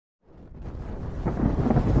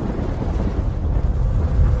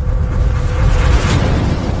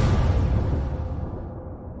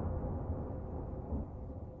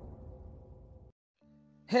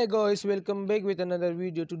Hey guys, welcome back with another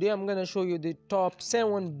video. Today I'm gonna show you the top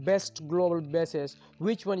 7 best global bases,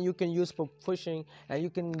 which one you can use for pushing, and you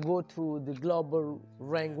can go to the global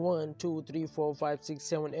rank 1, 2, 3, 4, 5, 6,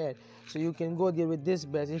 7, 8. So you can go there with this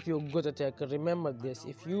base if you're a good attacker. Remember this,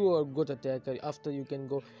 if you are a good attacker, after you can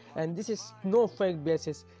go. And this is no fake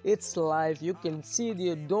bases, it's live. You can see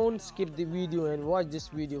there. Don't skip the video and watch this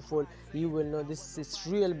video full. You will know this is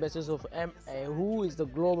real bases of MA, who is the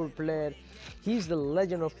global player. He's the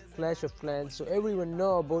legend of Clash of Clans, so everyone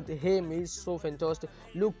know about him. He's so fantastic.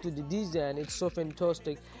 Look to the design, it's so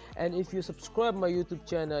fantastic. And if you subscribe my YouTube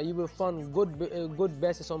channel, you will find good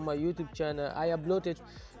bases on my YouTube channel. I uploaded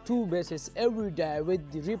 2 bases every day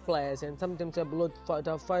with the replies, and sometimes I upload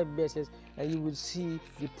 5 bases, and you will see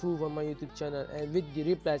the proof on my YouTube channel. And with the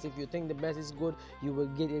replies, if you think the base is good, you will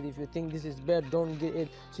get it. If you think this is bad, don't get it.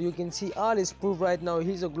 So you can see all his proof right now.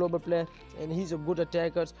 He's a global player and he's a good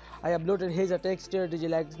attacker. I uploaded his attack strategy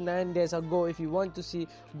like 9 days ago. If you want to see,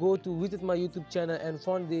 go to visit my YouTube channel and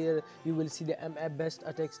find there. You will see the MA best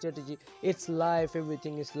attack strategy. It's live,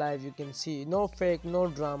 everything is live. You can see no fake, no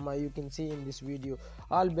drama. You can see in this video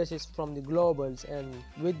all bases from the globals and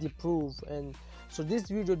with the proof. And so this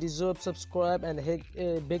video deserves subscribe and hit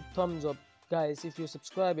a big thumbs up, guys. If you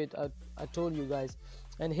subscribe it, I told you guys,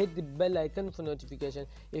 and hit the bell icon for notification.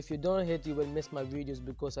 If you don't hit, you will miss my videos,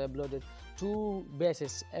 because I uploaded 2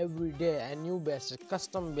 bases every day, and new bases,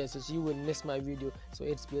 custom bases. You will miss my video, so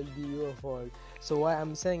it will be your fault. So why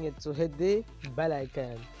I'm saying it, so hit the bell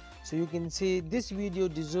icon. So you can see this video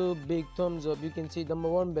deserves big thumbs up. You can see number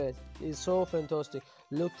 1 base is so fantastic.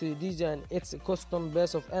 Look to the design, it's a custom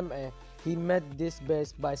base of MA. He made this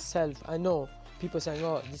base by self. I know people saying,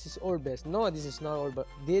 oh, this is old base. No, this is not old, but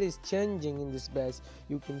there is changing in this base.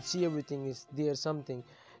 You can see everything is there, something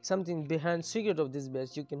behind secret of this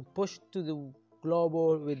base. You can push to the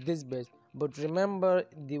global with this base. But remember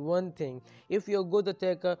the one thing, if you're a good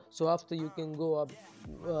attacker, so after you can go up,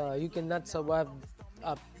 you cannot survive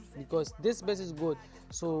up, because this base is good.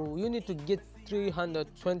 So you need to get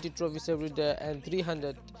 320 trophies every day and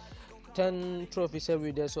 310 trophies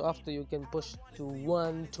every day. So after you can push to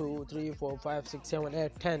 1, 2, 3, 4, 5, 6, 7,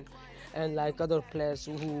 8, 10, and like other players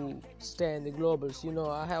who stay in the globals. You know,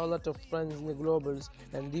 I have a lot of friends in the globals,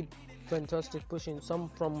 and they fantastic pushing, some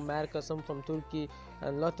from America, some from Turkey,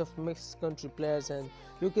 and a lot of mixed country players. And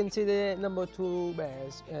you can see the number 2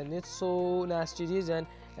 base, and it's so nasty design,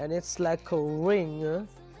 and it's like a ring.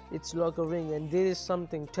 It's like a ring, and there is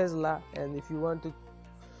something Tesla. And if you want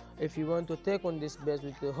to take on this base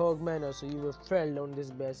with the hog manner, so you will fail on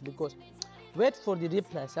this base, because wait for the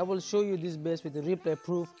replays. I will show you this base with the replay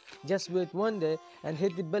proof. Just wait one day and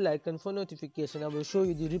hit the bell icon for notification. I will show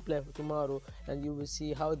you the replay for tomorrow, and you will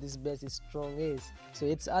see how this base is strong is. So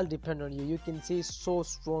it's all depend on you. You can see so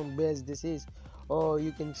strong base this is. Oh,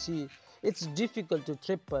 you can see it's difficult to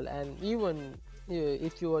triple, and even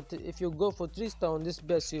if you go for 3 star on this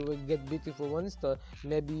base, you will get beaten for 1 star.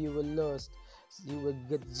 Maybe you will lose, you will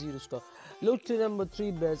get 0 star. Look to number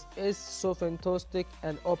 3 base. It's so fantastic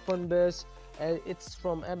and open base, and it's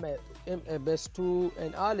from MA base 2,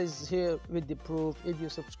 and all is here with the proof. If you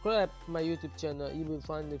subscribe my YouTube channel, you will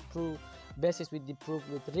find the proof bases with the proof,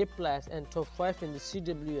 with replies and top 5 in the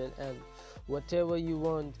CWL and whatever you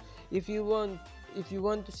want. If you want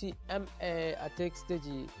to see MA attack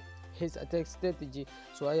strategy, his attack strategy,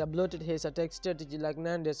 so I uploaded his attack strategy like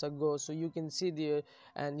 9 days ago. So you can see there,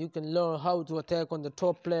 and you can learn how to attack on the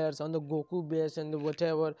top players, on the Goku base and the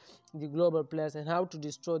whatever the global players, and how to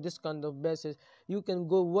destroy this kind of bases. You can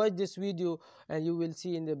go watch this video, and you will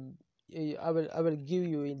see in the I will give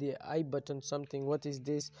you in the I button something. What is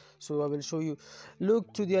this? So I will show you.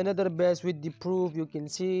 Look to the another base with the proof. You can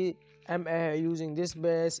see MA using this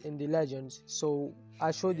base in the legends. So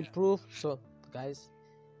I show the proof. So guys,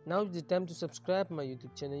 now is the time to subscribe my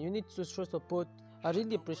YouTube channel. You need to show support. I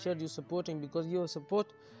really appreciate you supporting, because your support,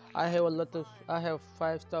 I have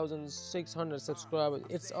 5,600 subscribers.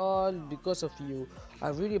 It's all because of you. I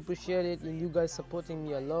really appreciate it, and you guys supporting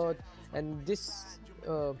me a lot. And this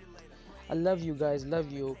I love you guys, love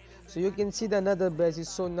you. So you can see the another base is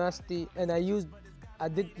so nasty, and I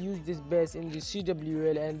did use this base in the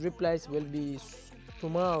CWL, and replies will be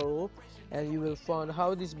tomorrow, and you will find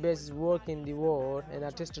how this base is working in the war. And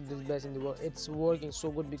I tested this base in the war. It's working so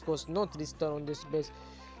good, because not 3 star on this base.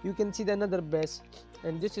 You can see the another base,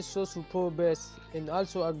 and this is so super base. And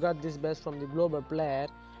also I got this base from the global player,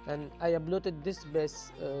 and I uploaded this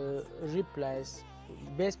base replies,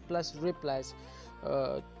 base plus replies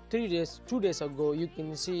 2 days ago. You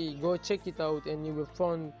can see, go check it out, and you will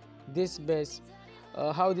find this base,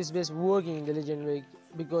 how this base working in the legendary,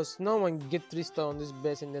 because no one get 3 star on this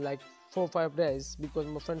base in the like 4 5 days, because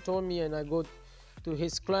my friend told me, and I go to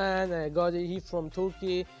his clan. I got it. He from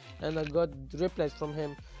Turkey, and I got replies from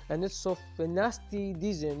him. And it's so nasty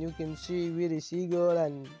design. You can see with his eagle,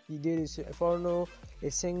 and he did his inferno,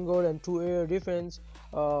 a single and two air defense.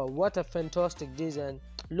 What a fantastic design!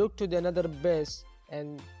 Look to the another base,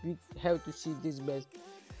 and we have to see this base.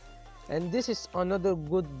 And this is another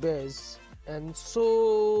good base, and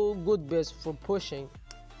so good base for pushing.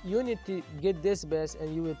 You need to get this base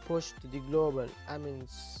and you will push to the global. I mean,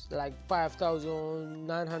 like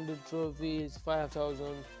 5,900 trophies,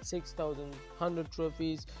 5,000, 6,100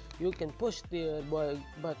 trophies. You can push there, but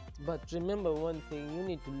remember one thing: you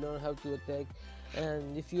need to learn how to attack.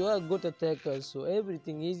 And if you are a good attacker, so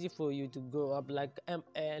everything easy for you to go up, like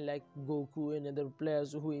like Goku and other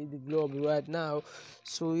players who is the global right now.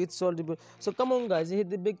 So it's all the, so come on guys, hit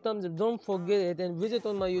the big thumbs up, don't forget it, and visit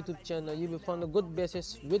on my YouTube channel. You will find a good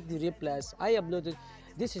basis with the replays I uploaded.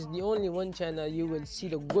 This is the only one channel you will see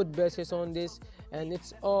the good basis on this, and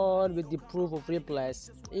it's all with the proof of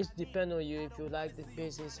replies. It depends on you. If you like this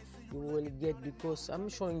basis, you will get, because I'm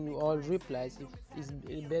showing you all replies. If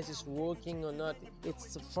this basis working or not,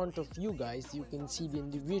 it's in front of you guys. You can see it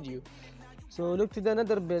in the video. So look to the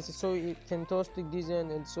another base. It's so fantastic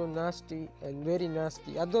design and so nasty and very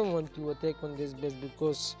nasty. I don't want to attack on this base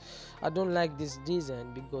because I don't like this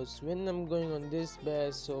design, because when I'm going on this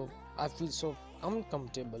base, so I feel so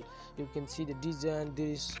uncomfortable. You can see the design.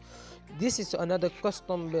 This is another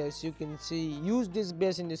custom base. You can see, use this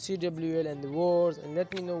base in the CWL and the wars, and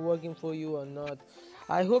let me know working for you or not.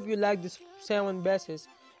 I hope you like this 7 bases,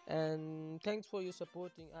 and thanks for your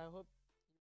supporting. I hope